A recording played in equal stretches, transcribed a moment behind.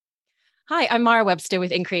Hi, I'm Mara Webster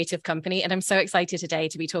with In Creative Company, and I'm so excited today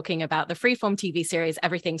to be talking about the freeform TV series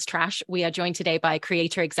Everything's Trash. We are joined today by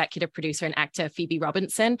creator, executive producer, and actor Phoebe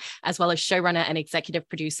Robinson, as well as showrunner and executive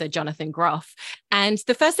producer Jonathan Groff. And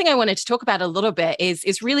the first thing I wanted to talk about a little bit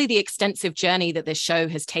is really the extensive journey that this show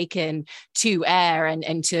has taken to air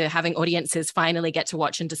and to having audiences finally get to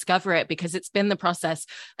watch and discover it, because it's been the process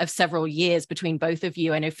of several years between both of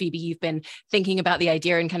you. I know, Phoebe, you've been thinking about the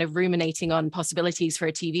idea and kind of ruminating on possibilities for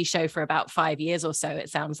a TV show for about 5 years or so,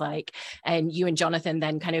 it sounds like. And you and Jonathan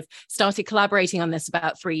then kind of started collaborating on this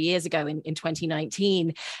about 3 years ago in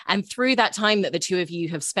 2019. And through that time that the two of you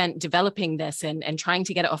have spent developing this and trying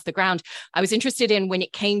to get it off the ground, I was interested in, when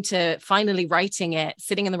it came to finally writing it,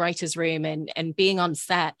 sitting in the writer's room and being on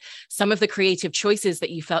set, some of the creative choices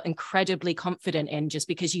that you felt incredibly confident in, just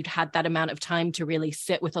because you'd had that amount of time to really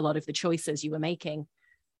sit with a lot of the choices you were making.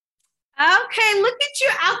 Okay, look at you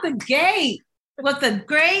out the gate with a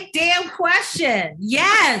great damn question.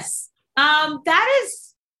 Yes. That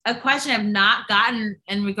is a question I've not gotten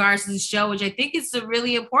in regards to the show, which I think is a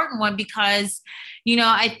really important one, because,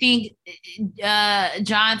 I think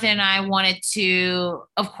Jonathan and I wanted to,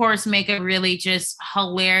 of course, make a really just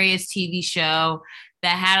hilarious TV show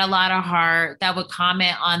that had a lot of heart, that would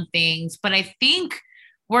comment on things. But I think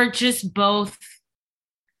we're just both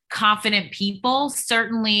confident people,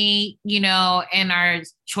 certainly, in our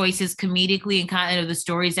choices comedically and kind of the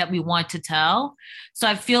stories that we want to tell. So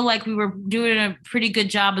I feel like we were doing a pretty good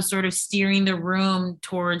job of sort of steering the room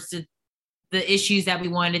towards the issues that we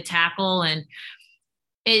wanted to tackle. And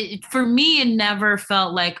for me, it never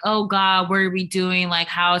felt like, oh God, what are we doing? Like,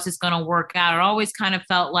 how is this going to work out? It always kind of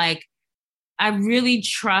felt like, I really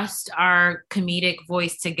trust our comedic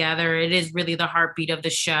voice together. It is really the heartbeat of the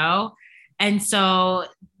show. And so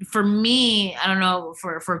for me, I don't know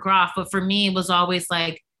for Groff, but for me, it was always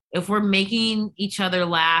like, if we're making each other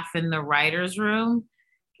laugh in the writer's room,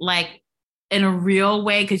 like in a real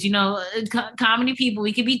way, because, comedy people,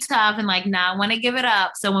 we can be tough and like not want to give it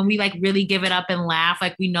up. So when we like really give it up and laugh,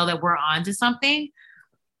 like we know that we're onto something.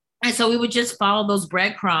 And so we would just follow those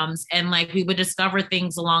breadcrumbs and like we would discover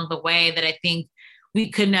things along the way that I think we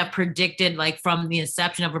couldn't have predicted, like from the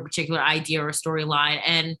inception of a particular idea or storyline.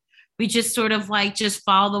 And we just sort of like just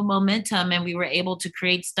follow the momentum, and we were able to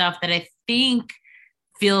create stuff that I think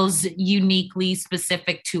feels uniquely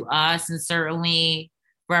specific to us and certainly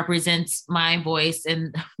represents my voice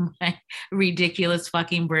and my ridiculous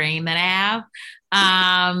fucking brain that I have.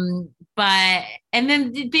 And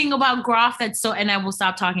then the thing about Groff and I will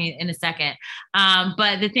stop talking in a second.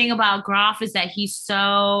 But the thing about Groff is that he's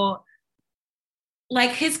so,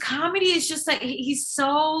 like, his comedy is just like, he's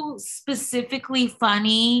so specifically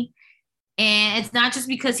funny. And it's not just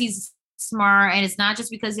because he's smart, and it's not just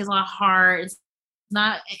because he has a lot of heart.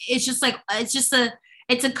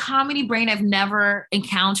 It's a comedy brain I've never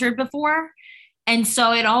encountered before. And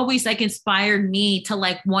so it always like inspired me to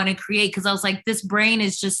like want to create, because I was like, this brain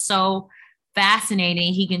is just so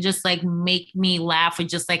fascinating. He can just like make me laugh with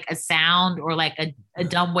just like a sound or like a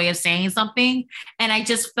dumb way of saying something. And I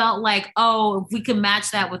just felt like, oh, if we could match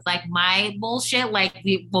that with like my bullshit, like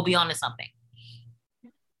we'll be onto something.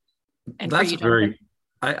 And that's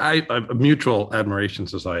a mutual admiration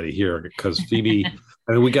society here, because Phoebe,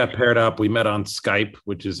 I mean, we got paired up. We met on Skype,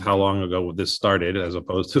 which is how long ago this started, as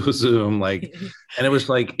opposed to a Zoom. Like, and it was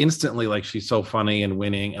like instantly, like, she's so funny and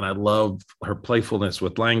winning, and I love her playfulness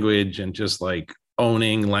with language and just like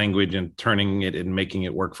owning language and turning it and making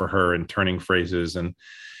it work for her and turning phrases and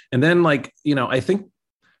then like, I think,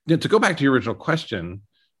 to go back to your original question,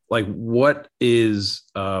 like, what is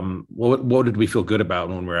what did we feel good about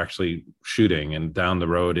when we were actually shooting and down the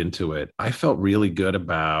road into it? I felt really good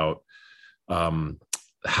about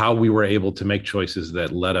how we were able to make choices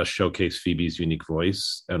that let us showcase Phoebe's unique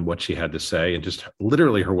voice and what she had to say and just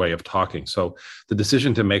literally her way of talking. So the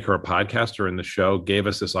decision to make her a podcaster in the show gave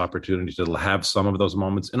us this opportunity to have some of those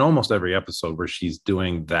moments in almost every episode where she's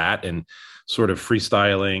doing that and sort of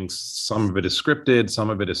freestyling. Some of it is scripted.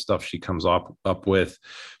 Some of it is stuff she comes up with.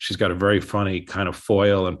 She's got a very funny kind of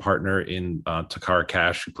foil and partner in Takara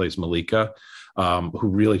Cash, who plays Malika, who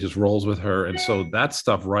really just rolls with her. And so that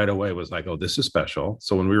stuff right away was like, oh, this is special.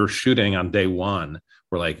 So when we were shooting on day one,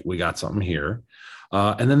 we're like, we got something here.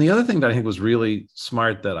 And then the other thing that I think was really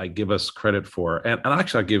smart that I give us credit for, and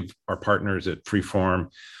actually I give our partners at Freeform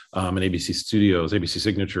and ABC Studios, ABC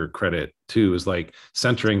Signature credit too, is like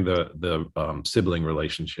centering the sibling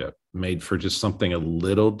relationship made for just something a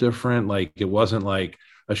little different. Like, it wasn't like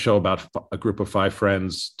a show about a group of 5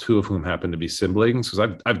 friends, 2 of whom happen to be siblings,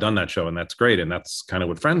 because I've done that show and that's great. And that's kind of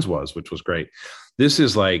what Friends was, which was great. This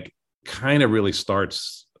is like kind of really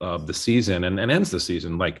starts the season and ends the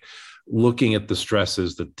season like looking at the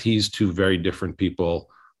stresses that these two very different people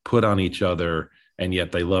put on each other, and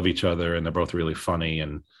yet they love each other, and they're both really funny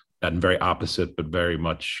and very opposite, but very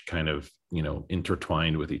much kind of,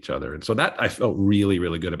 intertwined with each other. And so that I felt really,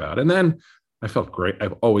 really good about. And then I felt great.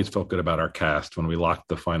 I've always felt good about our cast when we locked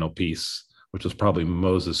the final piece, which was probably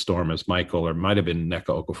Moses Storm as Michael, or might have been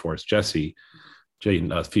Nneka Okafor as Jesse,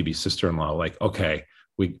 Jaden, Phoebe's sister-in-law. Like, okay,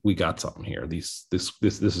 we got something here. This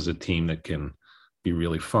is a team that can be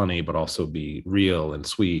really funny, but also be real and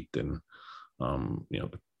sweet and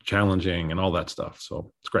challenging and all that stuff.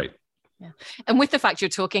 So it's great. Yeah. And with the fact you're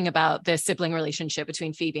talking about the sibling relationship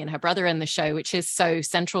between Phoebe and her brother in the show, which is so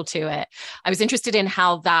central to it, I was interested in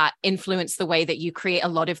how that influenced the way that you create a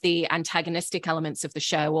lot of the antagonistic elements of the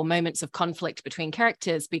show or moments of conflict between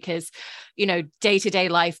characters, because, day-to-day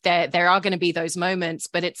life, there are going to be those moments,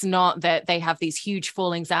 but it's not that they have these huge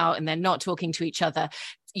fallings out and they're not talking to each other.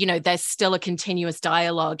 There's still a continuous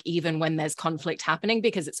dialogue, even when there's conflict happening,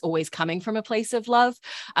 because it's always coming from a place of love.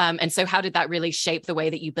 And so how did that really shape the way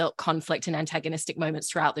that you built conflict and antagonistic moments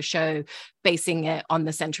throughout the show, basing it on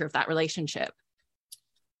the center of that relationship?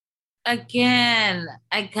 Again,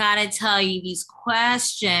 I gotta tell you, these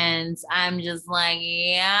questions, I'm just like,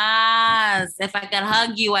 yes, if I could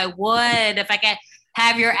hug you, I would. If I could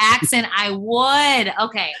have your accent, I would.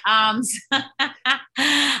 Okay.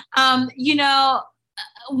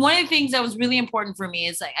 One of the things that was really important for me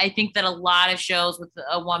is, like, I think that a lot of shows with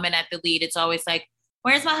a woman at the lead, it's always like,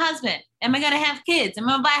 where's my husband? Am I going to have kids? And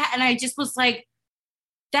I just was like,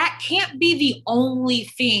 that can't be the only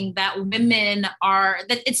thing that women are,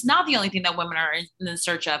 that it's not the only thing that women are in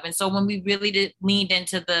search of. And so when we really leaned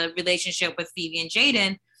into the relationship with Phoebe and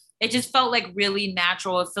Jaden, it just felt like really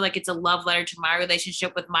natural. I feel like it's a love letter to my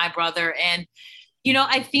relationship with my brother. And,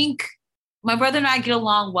 I think my brother and I get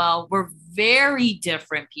along well. We're very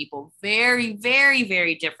different people, very, very,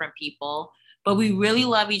 very different people, but we really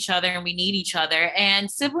love each other and we need each other. And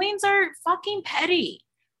siblings are fucking petty.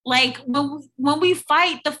 Like, when we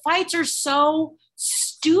fight, the fights are so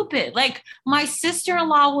stupid. Like, my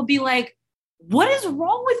sister-in-law will be like, what is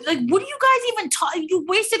wrong with, like, what do you guys even talk? You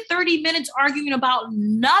wasted 30 minutes arguing about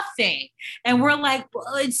nothing. And we're like,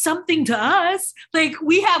 well, it's something to us. Like,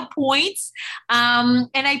 we have points.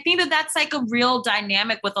 And I think that that's like a real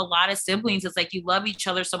dynamic with a lot of siblings. It's like, you love each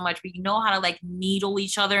other so much, but you know how to like needle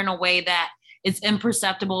each other in a way that is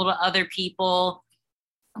imperceptible to other people,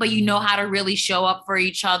 but you know how to really show up for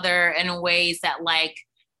each other in ways that, like,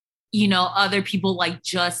 other people like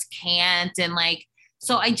just can't. And like,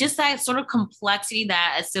 so I just, that sort of complexity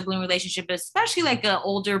that a sibling relationship, especially like an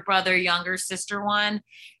older brother, younger sister one,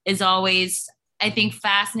 is always, I think,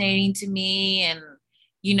 fascinating to me. And,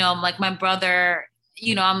 like my brother,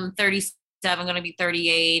 I'm 37, going to be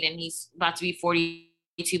 38, and he's about to be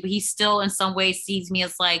 42, but he still in some ways sees me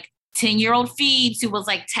as like 10-year-old Phoebes, who was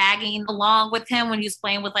like tagging along with him when he was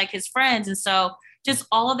playing with like his friends. And so just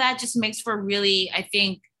all of that just makes for a really, I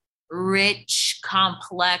think, rich,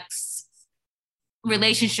 complex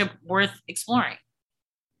relationship worth exploring.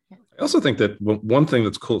 I also think that one thing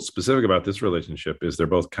that's cool, specific about this relationship, is they're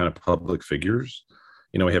both kind of public figures.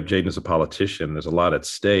 We have Jaden as a politician. There's a lot at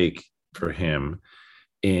stake for him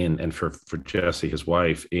and for Jesse, his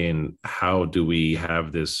wife, in how do we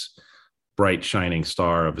have this bright shining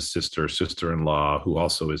star of a sister-in-law who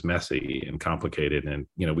also is messy and complicated. And,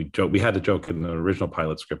 we had to joke in the original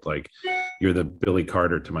pilot script, like, you're the Billy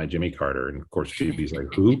Carter to my Jimmy Carter. And of course, Phoebe's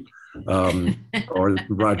like, who? Or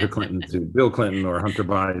Roger Clinton to Bill Clinton, or Hunter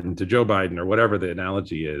Biden to Joe Biden, or whatever the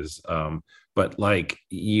analogy is. But like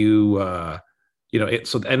and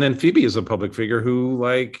then Phoebe is a public figure who,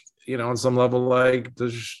 like, on some level, like,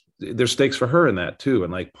 there's stakes for her in that too.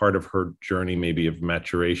 And like, part of her journey maybe of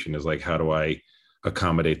maturation is like, how do I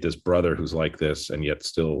accommodate this brother who's like this and yet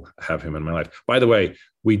still have him in my life? By the way,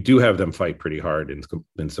 we do have them fight pretty hard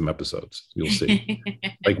in some episodes. You'll see.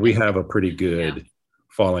 Like, we have a pretty good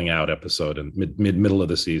falling out episode in middle of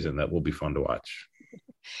the season that will be fun to watch.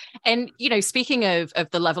 And, speaking of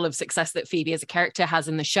the level of success that Phoebe as a character has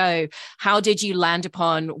in the show, how did you land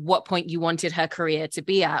upon what point you wanted her career to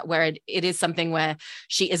be at, where it is something where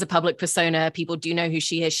she is a public persona, people do know who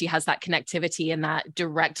she is, she has that connectivity and that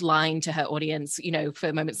direct line to her audience,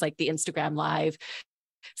 for moments like the Instagram Live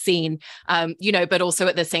scene, but also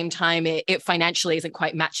at the same time, it financially isn't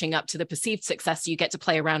quite matching up to the perceived success. So you get to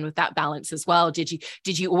play around with that balance as well. Did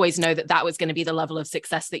you always know that was going to be the level of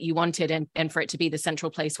success that you wanted, and for it to be the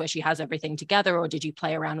central place where she has everything together, or did you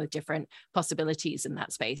play around with different possibilities in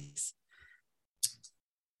that space?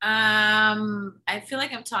 I feel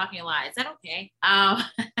like I'm talking a lot. Is that okay?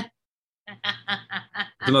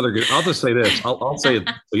 It's another good. I'll just say this. I'll say it.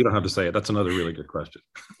 So you don't have to say it. That's another really good question.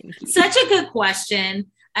 Such a good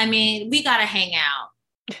question. I mean, we gotta hang out.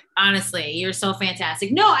 Honestly, you're so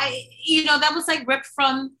fantastic. No, that was like ripped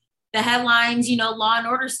from the headlines, Law and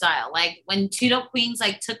Order style. Like when Tudo Queens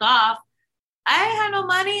like took off, I had no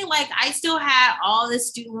money. Like I still had all this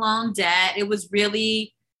student loan debt. It was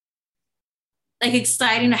really like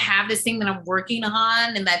exciting to have this thing that I'm working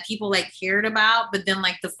on and that people like cared about, but then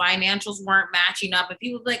like the financials weren't matching up and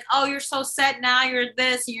people were like, oh, you're so set now, you're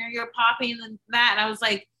this, and you're popping and that. And I was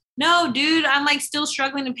like, no, dude, I'm like still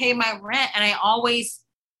struggling to pay my rent. And I always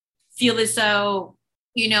feel as though,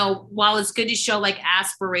 while it's good to show like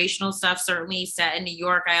aspirational stuff, certainly set in New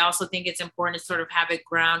York, I also think it's important to sort of have it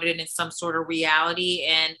grounded in some sort of reality.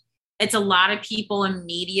 And it's a lot of people in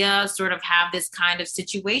media sort of have this kind of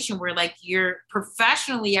situation where like you're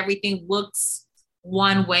professionally, everything looks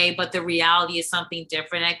one way, but the reality is something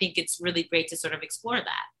different. I think it's really great to sort of explore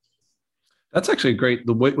that. That's actually great.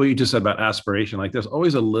 The way what you just said about aspiration, like there's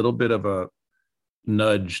always a little bit of a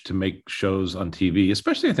nudge to make shows on TV,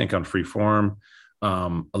 especially I think on Freeform,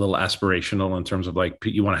 a little aspirational in terms of like,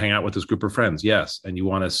 you want to hang out with this group of friends. Yes. And you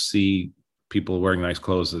want to see people wearing nice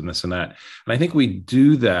clothes and this and that. And I think we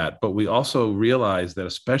do that, but we also realize that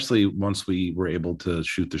especially once we were able to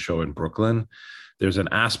shoot the show in Brooklyn, there's an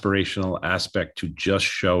aspirational aspect to just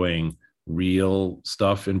showing real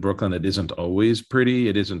stuff in Brooklyn that isn't always pretty.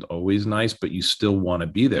 It isn't always nice, but you still want to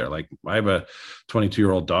be there. Like I have a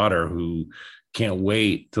 22-year-old daughter who can't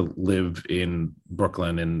wait to live in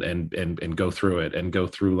Brooklyn and go through it and go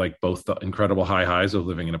through like both the incredible highs of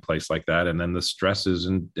living in a place like that. And then the stresses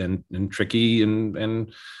and tricky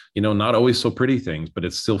and, not always so pretty things, but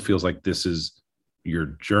it still feels like this is your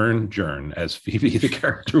journey, as Phoebe, the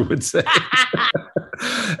character, would say.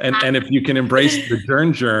 and if you can embrace the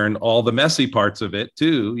journey, all the messy parts of it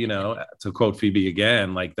too, to quote Phoebe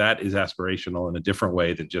again, like that is aspirational in a different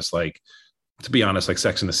way than just like, to be honest, like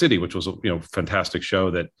Sex and the City, which was a fantastic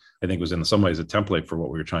show that I think was in some ways a template for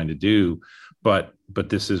what we were trying to do, but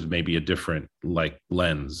this is maybe a different like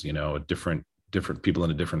lens, a different people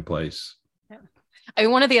in a different place. I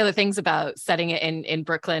mean, one of the other things about setting it in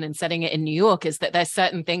Brooklyn and setting it in New York is that there's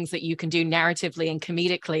certain things that you can do narratively and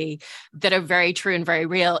comedically that are very true and very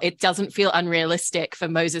real. It doesn't feel unrealistic for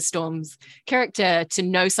Moses Storm's character to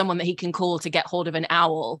know someone that he can call to get hold of an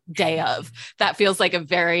owl day of. That feels like a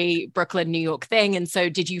very Brooklyn, New York thing. And so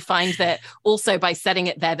did you find that also by setting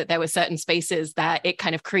it there, that there were certain spaces that it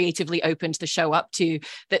kind of creatively opened the show up to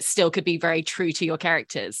that still could be very true to your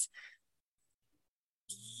characters?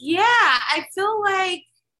 Yeah, I feel like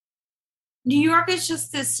New York is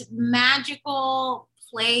just this magical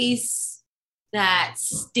place that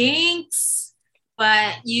stinks,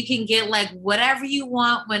 but you can get like whatever you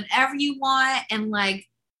want, whenever you want. And like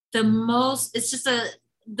it's just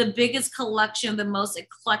the biggest collection of the most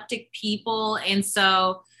eclectic people. And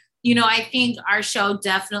so, I think our show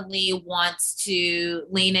definitely wants to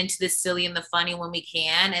lean into the silly and the funny when we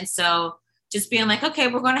can. And so just being like, okay,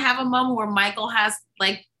 we're going to have a moment where Michael has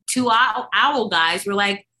like 2 owl guys. We're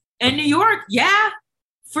like, in New York, yeah,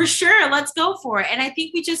 for sure, let's go for it. And I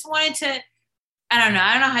think we just wanted to, I don't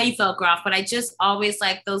know how you felt, Groff, but I just always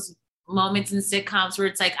like those moments in sitcoms where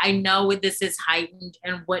it's like, I know this is heightened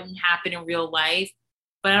and wouldn't happen in real life,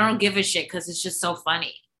 but I don't give a shit because it's just so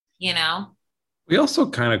funny, We also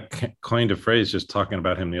kind of coined a phrase just talking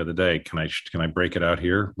about him the other day. Can I break it out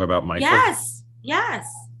here about Michael? Yes.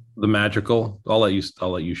 The magical. I'll let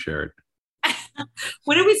you share it.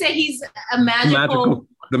 What did we say? He's a magical...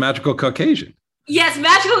 The magical Caucasian. Yes,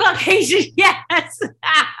 magical Caucasian. Yes.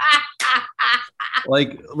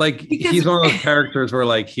 like he's one of those characters where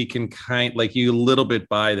like he can you a little bit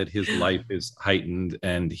buy that his life is heightened,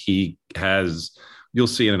 and you'll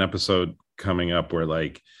see in an episode coming up where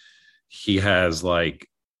like he has like,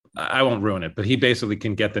 I won't ruin it, but he basically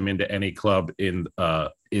can get them into any club in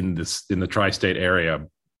the tri-state area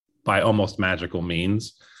by almost magical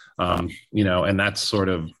means. And that's sort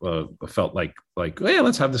of felt like, yeah,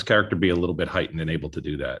 let's have this character be a little bit heightened and able to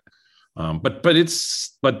do that. But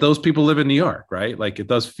those people live in New York, right? Like it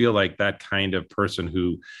does feel like that kind of person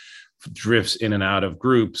who drifts in and out of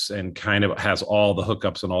groups and kind of has all the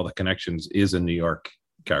hookups and all the connections is a New York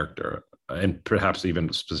character, and perhaps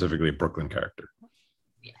even specifically a Brooklyn character.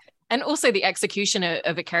 And also the execution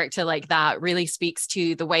of a character like that really speaks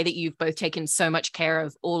to the way that you've both taken so much care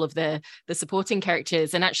of all of the supporting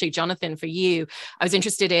characters. And actually, Jonathan, for you, I was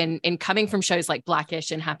interested in coming from shows like Blackish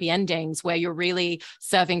and Happy Endings, where you're really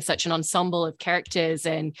serving such an ensemble of characters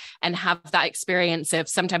and have that experience of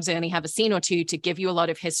sometimes they only have a scene or two to give you a lot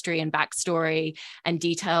of history and backstory and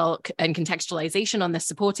detail and contextualization on the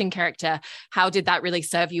supporting character. How did that really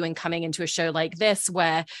serve you in coming into a show like this,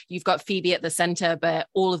 where you've got Phoebe at the center, but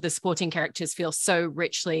all of the supporting characters feel so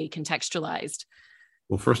richly contextualized?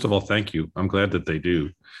 Well, first of all, thank you. I'm glad that they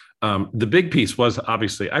do. The big piece was,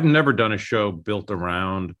 obviously, I've never done a show built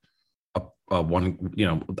around one,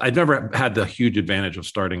 I've never had the huge advantage of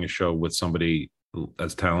starting a show with somebody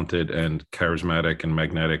as talented and charismatic and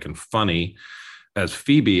magnetic and funny as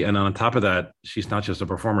Phoebe. And on top of that, she's not just a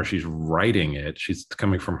performer, she's writing it. She's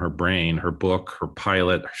coming from her brain, her book, her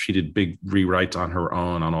pilot. She did big rewrites on her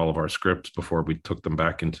own on all of our scripts before we took them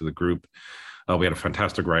back into the group. We had a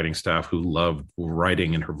fantastic writing staff who loved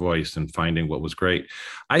writing in her voice and finding what was great.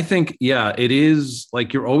 I think, yeah, it is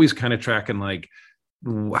like you're always kind of tracking, like,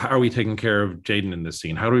 how are we taking care of Jaden in this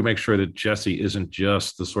scene? How do we make sure that Jessie isn't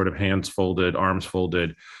just the sort of hands folded, arms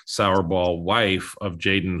folded, sourball wife of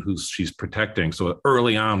Jaden who she's protecting? So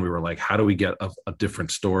early on, we were like, how do we get a different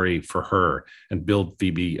story for her and build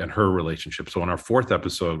Phoebe and her relationship? So in our 4th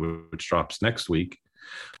episode, which drops next week,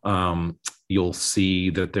 you'll see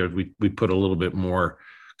that we put a little bit more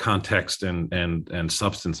context and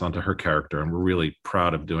substance onto her character, and we're really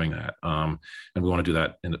proud of doing that. And we want to do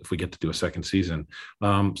that if we get to do a 2nd season.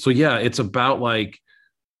 So yeah, it's about like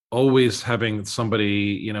always having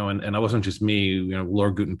somebody, and it wasn't just me.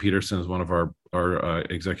 Laura Guten Peterson is one of our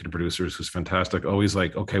executive producers who's fantastic. Always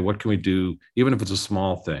like, okay, what can we do, even if it's a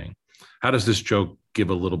small thing? How does this joke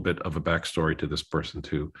give a little bit of a backstory to this person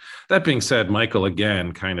too? That being said, Michael,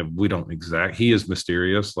 again, he is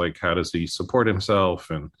mysterious. Like, how does he support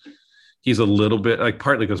himself? And he's a little bit like,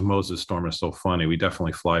 partly because Moses Storm is so funny, we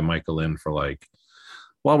definitely fly Michael in for like,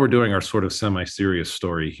 while we're doing our sort of semi-serious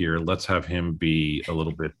story here, let's have him be a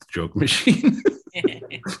little bit joke machine.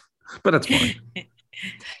 But that's fine.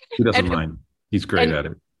 He doesn't mind. He's great at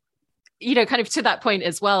it. Kind of to that point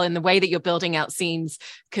as well, in the way that you're building out scenes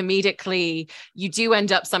comedically, you do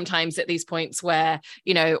end up sometimes at these points where,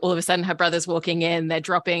 all of a sudden her brother's walking in, they're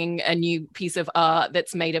dropping a new piece of art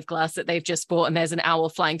that's made of glass that they've just bought, and there's an owl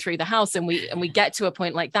flying through the house. And we get to a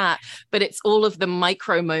point like that, but it's all of the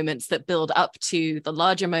micro moments that build up to the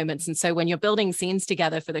larger moments. And so when you're building scenes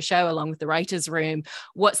together for the show, along with the writer's room,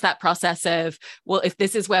 what's that process of, well, if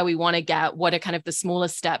this is where we want to get, what are kind of the smaller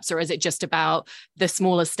steps? Or is it just about the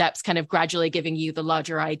smaller steps kind of gradually giving you the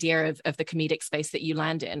larger idea of the comedic space that you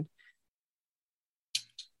land in?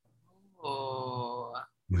 Oh.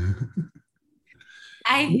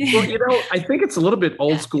 I think it's a little bit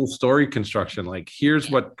old school story construction. Like,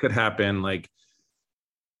 here's what could happen. Like,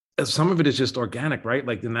 some of it is just organic, right?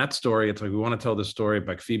 Like in that story, it's like, we want to tell this story of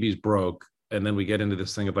like Phoebe's broke. And then we get into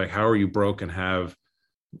this thing of like, how are you broke and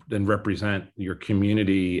represent your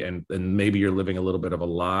community, and maybe you're living a little bit of a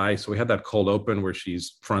lie. So we had that cold open where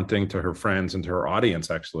she's fronting to her friends and to her audience,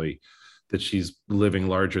 actually, that she's living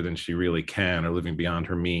larger than she really can, or living beyond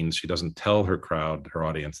her means. She doesn't tell her crowd, her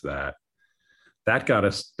audience, that got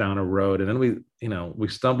us down a road. And then we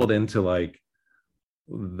stumbled into like,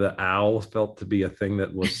 the owl felt to be a thing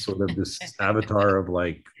that was sort of this avatar of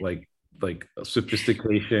like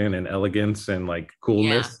sophistication and elegance and like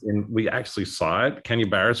coolness. Yeah. And we actually saw it. Kenya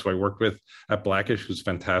Barris, who I worked with at Blackish, who's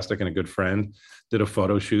fantastic and a good friend, did a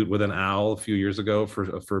photo shoot with an owl a few years ago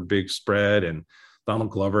for a big spread. And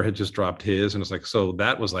Donald Glover had just dropped his. And it's like, so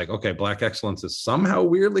that was like, okay, Black excellence is somehow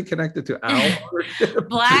weirdly connected to owl ownership.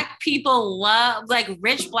 Black people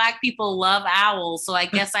rich Black people love owls. So I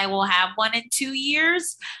guess I will have one in 2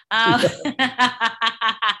 years. And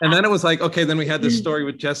then it was like, okay, then we had this story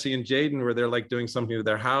with Jessie and Jaden where they're like doing something to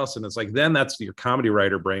their house. And it's like, then that's your comedy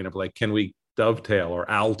writer brain of like, can we dovetail or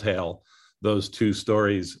owl-tail those two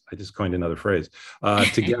stories? I just coined another phrase,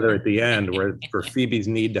 together at the end, where for Phoebe's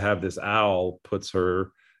need to have this owl puts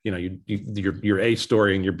her, your A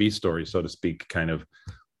story and your B story, so to speak, kind of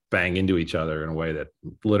bang into each other in a way that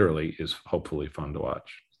literally is hopefully fun to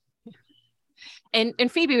watch.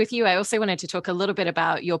 And Phoebe, with you, I also wanted to talk a little bit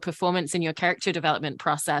about your performance and your character development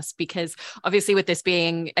process, because obviously with this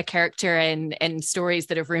being a character and stories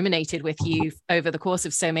that have ruminated with you over the course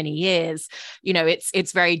of so many years,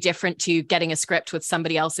 it's very different to getting a script with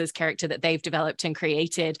somebody else's character that they've developed and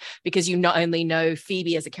created, because you not only know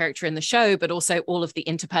Phoebe as a character in the show, but also all of the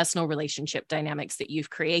interpersonal relationship dynamics that you've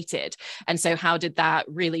created. And so how did that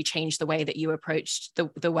really change the way that you approached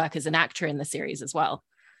the work as an actor in the series as well?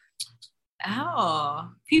 Oh,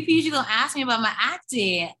 people usually don't ask me about my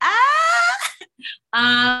acting.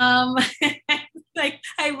 Like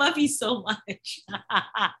I love you so much.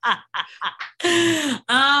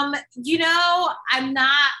 I'm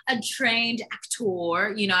not a trained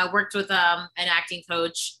actor. I worked with an acting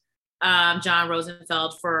coach, John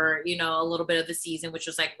Rosenfeld, for a little bit of the season, which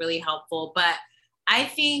was like really helpful. But I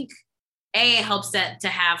think it helps that to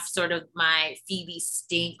have sort of my Phoebe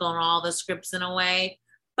stink on all the scripts in a way.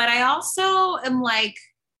 But I also am like,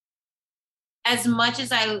 as much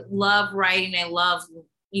as I love writing, I love,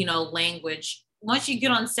 language. Once you get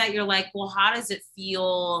on set, you're like, well, how does it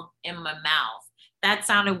feel in my mouth? That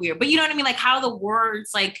sounded weird. But you know what I mean? Like how the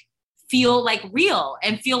words like feel like real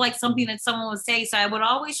and feel like something that someone would say. So I would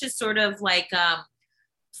always just sort of like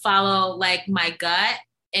follow like my gut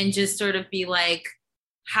and just sort of be like,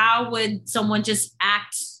 how would someone just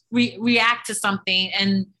react to something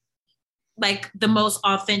and like the most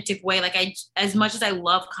authentic way? Like as much as I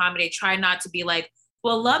love comedy, I try not to be like,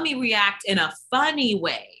 well, let me react in a funny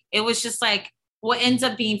way. It was just like, what ends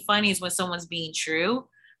up being funny is when someone's being true.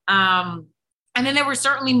 And then there were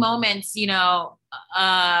certainly moments, we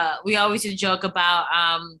always would joke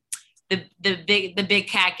about the big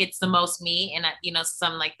cat gets the most meat, and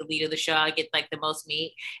some like the lead of the show, I get like the most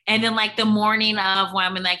meat. And then like the morning of when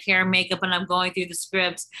I'm in like hair and makeup and I'm going through the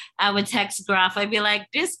scripts, I would text Groff. I'd be like,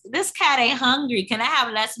 this cat ain't hungry. Can I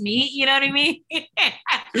have less meat? You know what I mean?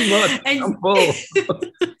 Too much. I'm full.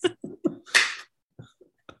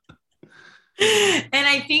 And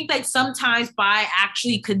I think like sometimes by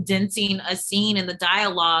actually condensing a scene in the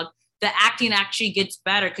dialogue, the acting actually gets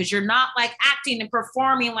better because you're not like acting and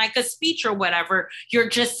performing like a speech or whatever. You're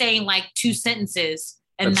just saying like two sentences,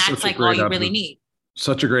 and that's like all you really need.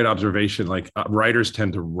 Such a great observation. Like writers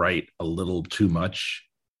tend to write a little too much.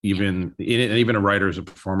 Even a writer as a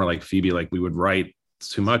performer like Phoebe, like we would write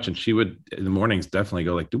too much, and she would in the mornings definitely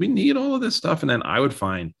go like, do we need all of this stuff? And then I would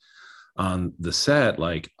find on the set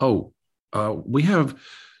like, we have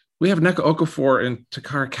Nneka Okafor and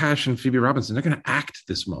Takara Cash and Phoebe Robinson. They're going to act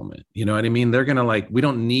this moment. You know what I mean? They're going to like, we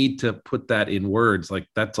don't need to put that in words. Like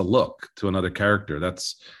that's a look to another character.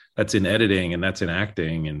 That's in editing and that's in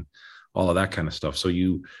acting and all of that kind of stuff. So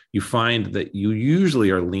you find that you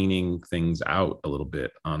usually are leaning things out a little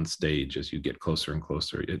bit on stage as you get closer and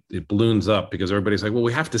closer. It balloons up because everybody's like, well,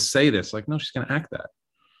 we have to say this. Like, no, she's going to act that.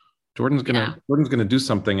 Jordan's going to do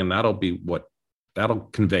something, and that'll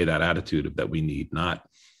convey that attitude that we need, not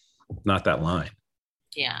that line.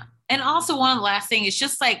 Yeah. And also one last thing, it's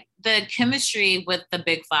just like the chemistry with the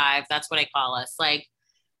big five. That's what I call us. Like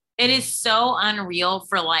it is so unreal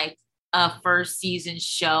for like a first season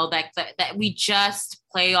show that we just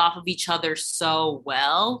play off of each other so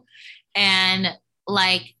well. And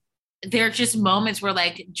like, there are just moments where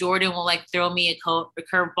like Jordan will like throw me a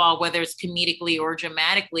curveball, whether it's comedically or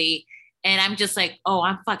dramatically. And I'm just like, oh,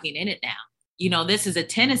 I'm fucking in it now. This is a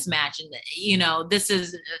tennis match, and this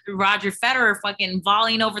is Roger Federer fucking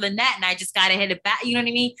volleying over the net, and I just got to hit it back. You know what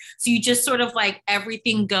I mean? So you just sort of like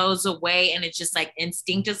everything goes away, and it's just like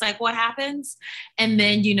instinct is like what happens. And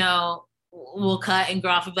then, we'll cut and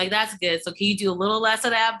Groff will be like, that's good. So can you do a little less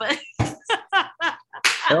of that? But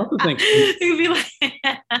I also think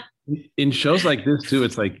in shows like this too,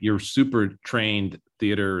 it's like your super trained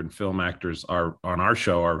theater and film actors are on our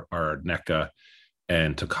show are Nneka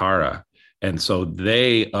and Takara. And so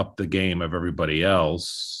they up the game of everybody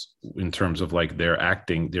else in terms of like their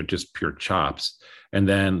acting. They're just pure chops. And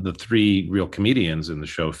then the three real comedians in the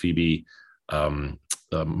show, Phoebe,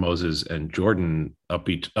 Moses, and Jordan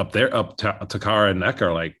Takara and Nneka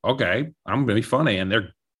are like, okay, I'm going to be funny. And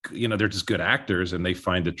they're just good actors, and they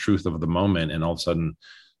find the truth of the moment. And all of a sudden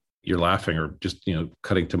you're laughing, or just,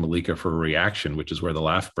 cutting to Malika for a reaction, which is where the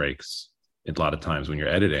laugh breaks a lot of times when you're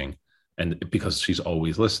editing. And because she's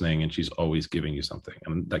always listening and she's always giving you something.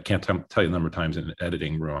 And I can't tell you the number of times in an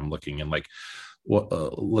editing room I'm looking and like,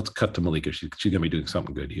 well, let's cut to Malika. She's going to be doing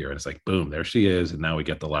something good here. And it's like, boom, there she is. And now we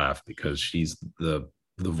get the laugh because she's the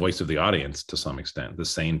voice of the audience to some extent, the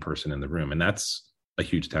sane person in the room. And that's a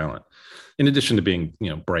huge talent. In addition to being,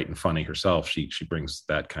 bright and funny herself, she brings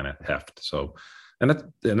that kind of heft. So,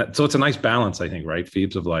 so it's a nice balance, I think, right?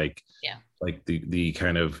 Phoebes of like, like the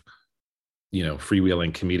kind of,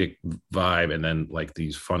 freewheeling comedic vibe, and then like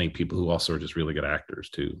these funny people who also are just really good actors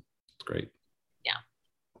too. It's great. Yeah.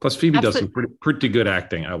 Plus Phoebe does some pretty good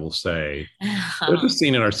acting, I will say. There's a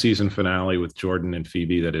scene in our season finale with Jordan and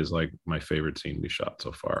Phoebe that is like my favorite scene we shot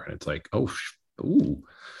so far. And it's like, I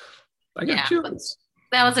got chills.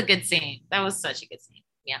 That was a good scene. That was such a good scene.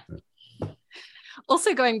 Yeah.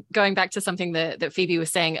 Also going back to something that Phoebe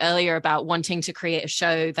was saying earlier about wanting to create a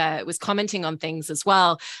show that was commenting on things as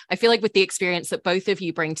well. I feel like with the experience that both of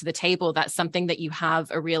you bring to the table, that's something that you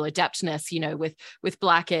have a real adeptness, with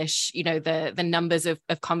Blackish, the numbers of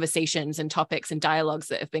conversations and topics and dialogues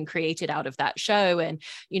that have been created out of that show. And,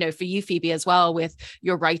 for you, Phoebe, as well, with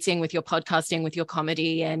your writing, with your podcasting, with your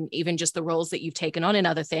comedy, and even just the roles that you've taken on in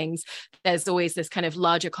other things, there's always this kind of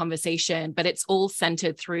larger conversation, but it's all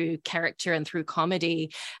centered through character and through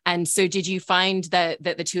comedy. And so did you find that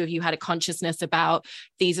the two of you had a consciousness about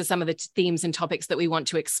these are some of the themes and topics that we want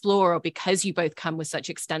to explore, or because you both come with such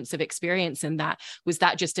extensive experience in that, was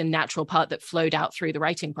that just a natural part that flowed out through the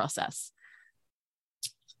writing process?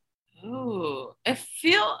 Ooh,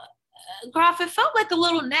 Groff, it felt like a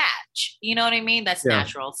little natch. You know what I mean? That's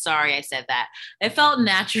natural. Sorry, I said that. It felt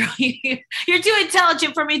natural. You're too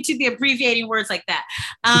intelligent for me to be abbreviating words like that.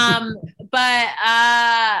 But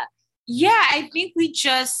yeah, I think we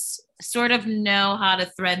just sort of know how to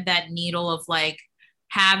thread that needle of like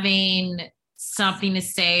having something to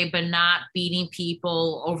say, but not beating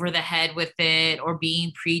people over the head with it or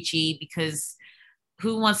being preachy, because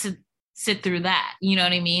who wants to sit through that? You know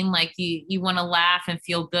what I mean? Like you want to laugh and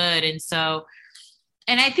feel good. And so,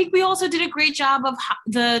 and I think we also did a great job of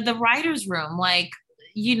the writer's room. Like,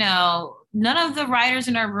 none of the writers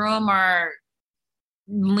in our room are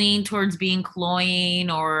lean towards being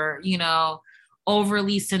cloying or,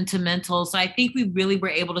 overly sentimental. So I think we really were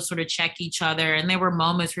able to sort of check each other. And there were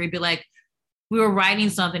moments where you'd be like, we were writing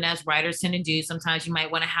something, as writers tend to do. Sometimes you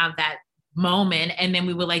might want to have that moment, and then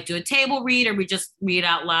we would like do a table read, or we just read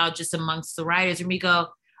out loud just amongst the writers, and we go,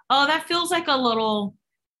 oh, that feels like a little,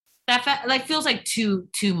 feels like too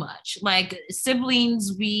much. Like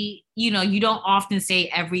siblings, you don't often say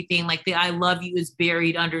everything. Like the I love you is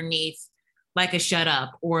buried underneath like a shut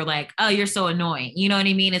up, or like, oh, you're so annoying. You know what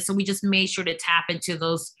I mean? And so we just made sure to tap into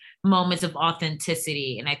those moments of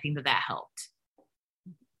authenticity. And I think that helped.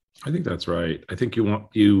 I think that's right. I think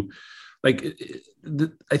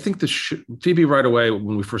I think Phoebe right away,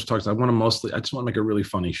 when we first talked, I just want to make a really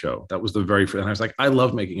funny show. That was the very first, and I was like, I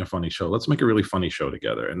love making a funny show. Let's make a really funny show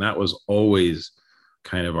together. And that was always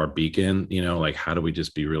kind of our beacon, like, how do we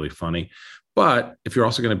just be really funny? But if you're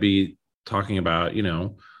also going to be talking about,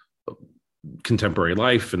 contemporary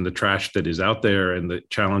life and the trash that is out there and the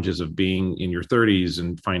challenges of being in your 30s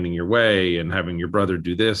and finding your way and having your brother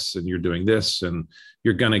do this and you're doing this, and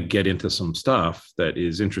you're going to get into some stuff that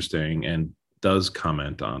is interesting and does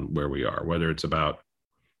comment on where we are, whether it's about,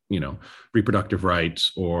 reproductive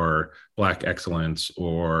rights or Black excellence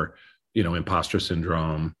or, imposter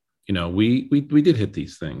syndrome. We did hit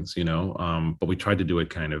these things, but we tried to do it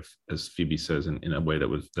kind of, as Phoebe says, in a way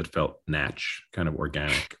that felt natch, kind of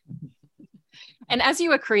organic. And as you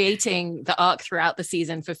were creating the arc throughout the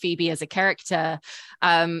season for Phoebe as a character,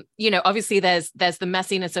 obviously there's the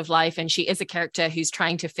messiness of life, and she is a character who's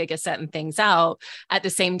trying to figure certain things out. At the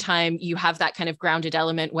same time, you have that kind of grounded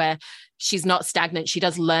element where she's not stagnant. She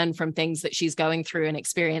does learn from things that she's going through and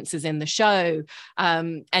experiences in the show.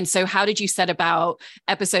 And so how did you set about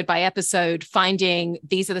episode by episode, finding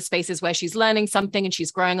these are the spaces where she's learning something and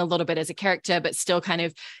she's growing a little bit as a character, but still kind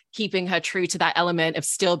of keeping her true to that element of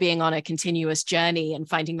still being on a continuous journey and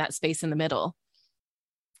finding that space in the middle?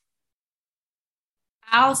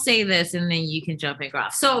 I'll say this and then you can jump in,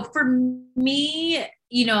 Groff. So for me,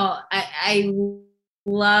 I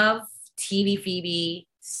love TV Phoebe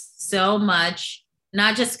so much,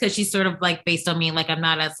 not just because she's sort of like based on me, like I'm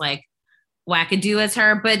not as like wackadoo as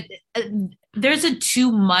her, but there's a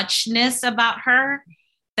too muchness about her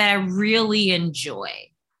that I really enjoy,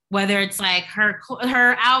 whether it's like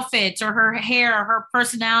her outfits or her hair or her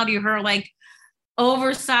personality or her like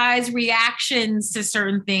oversized reactions to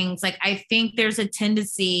certain things. Like I think there's a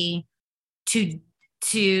tendency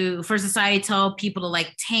for society to tell people to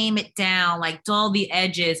like tame it down, like dull the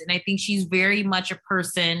edges. And I think she's very much a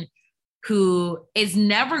person who is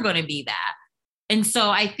never going to be that. And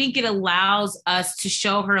so I think it allows us to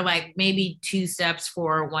show her like maybe 2 steps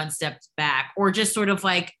forward, 1 step back, or just sort of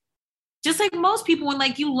like, just like most people, when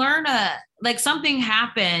like you learn like something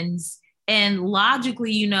happens and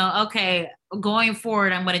logically, okay, going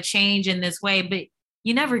forward, I'm going to change in this way, but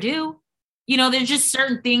you never do. There's just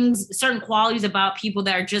certain things, certain qualities about people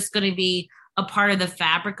that are just going to be a part of the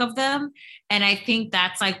fabric of them. And I think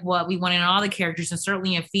that's like what we want in all the characters, and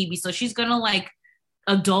certainly in Phoebe. So she's going to like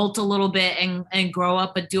adult a little bit and grow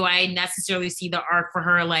up, but do I necessarily see the arc for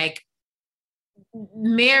her like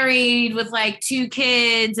married with like 2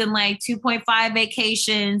 kids and like 2.5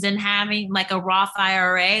 vacations and having like a Roth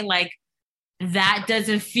IRA? Like that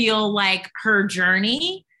doesn't feel like her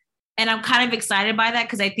journey. And I'm kind of excited by that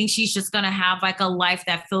because I think she's just going to have like a life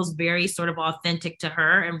that feels very sort of authentic to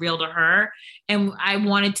her and real to her. And I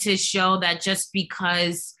wanted to show that just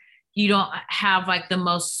because you don't have like the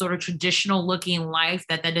most sort of traditional looking life,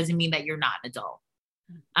 that doesn't mean that you're not an adult.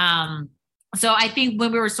 So I think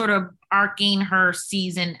when we were sort of arcing her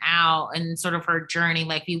season out and sort of her journey,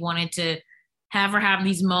 like we wanted to have her have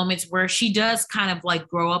these moments where she does kind of like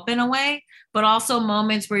grow up in a way, but also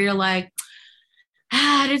moments where you're like,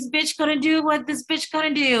 this bitch gonna do what this bitch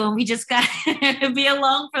gonna do. And we just gotta be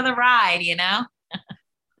along for the ride, you know?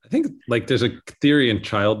 I think like there's a theory in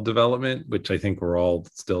child development, which I think we're all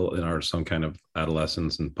still in our some kind of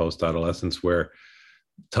adolescence and post-adolescence, where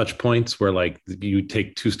touch points where like you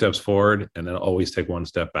take 2 steps forward and then always take 1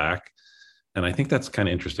 step back. And I think that's kind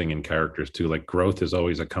of interesting in characters too. Like growth is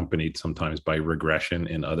always accompanied sometimes by regression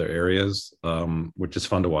in other areas, which is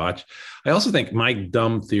fun to watch. I also think my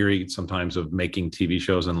dumb theory sometimes of making TV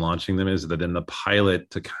shows and launching them is that in the pilot,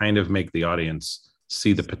 to kind of make the audience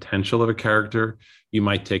see the potential of a character, you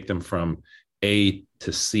might take them from A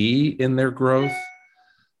to C in their growth,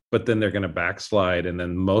 but then they're going to backslide. And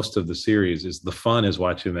then most of the series is the fun is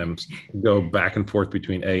watching them go back and forth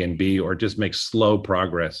between A and B, or just make slow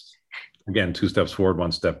progress. Again, 2 steps forward,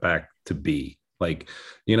 1 step back to B. Like,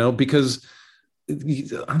 you know, because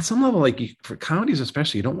on some level, like for comedies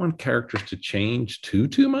especially, you don't want characters to change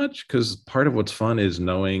too much, because part of what's fun is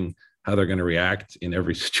knowing how they're going to react in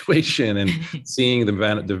every situation and seeing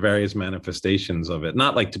the various manifestations of it.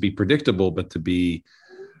 Not like to be predictable, but to be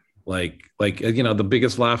like you know, the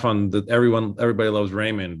biggest laugh on the Everybody Loves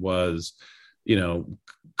Raymond was, you know,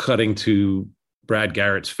 cutting to Brad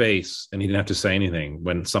Garrett's face and he didn't have to say anything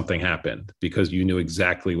when something happened because you knew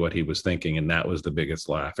exactly what he was thinking, and that was the biggest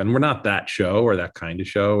laugh. And we're not that show or that kind of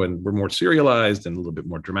show, and we're more serialized and a little bit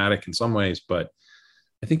more dramatic in some ways, but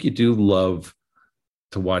I think you do love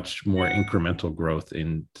to watch more incremental growth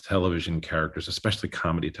in television characters, especially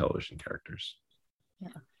comedy television characters. Yeah.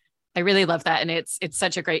 I really love that. And it's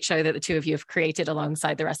such a great show that the two of you have created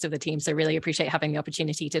alongside the rest of the team. So really appreciate having the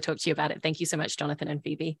opportunity to talk to you about it. Thank you so much, Jonathan and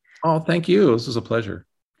Phoebe. Oh, thank you. This was a pleasure.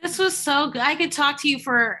 This was so good. I could talk to you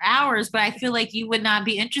for hours, but I feel like you would not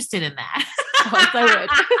be interested in that. Oh,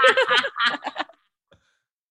 I would.